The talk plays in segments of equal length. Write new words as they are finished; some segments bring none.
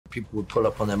People would pull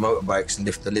up on their motorbikes and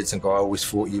lift the lids and go, I always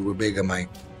thought you were bigger, mate.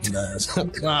 You know,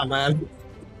 nah, man.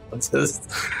 I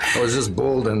was just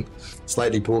bald and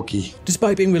slightly porky.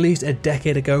 Despite being released a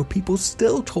decade ago, people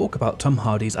still talk about Tom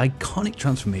Hardy's iconic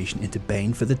transformation into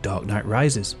Bane for The Dark Knight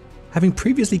Rises. Having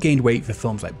previously gained weight for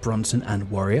films like Bronson and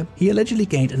Warrior, he allegedly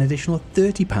gained an additional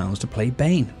 30 pounds to play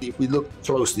Bane. If we look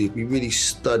closely, if we really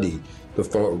study the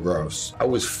photographs, I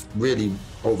was really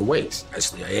overweight.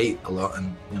 Actually, I ate a lot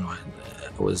and, you know, I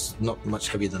was not much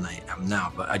heavier than I am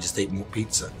now, but I just ate more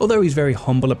pizza. Although he's very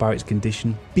humble about his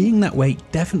condition, being that weight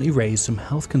definitely raised some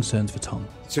health concerns for Tom.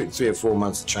 It took 3 or 4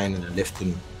 months of training and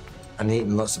lifting and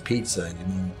eating lots of pizza, you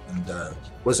know, and it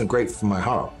wasn't great for my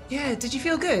heart. Yeah, did you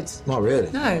feel good? Not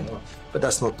really. No. But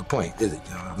that's not the point, is it?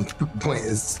 You know, the point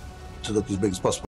is to look as big as possible.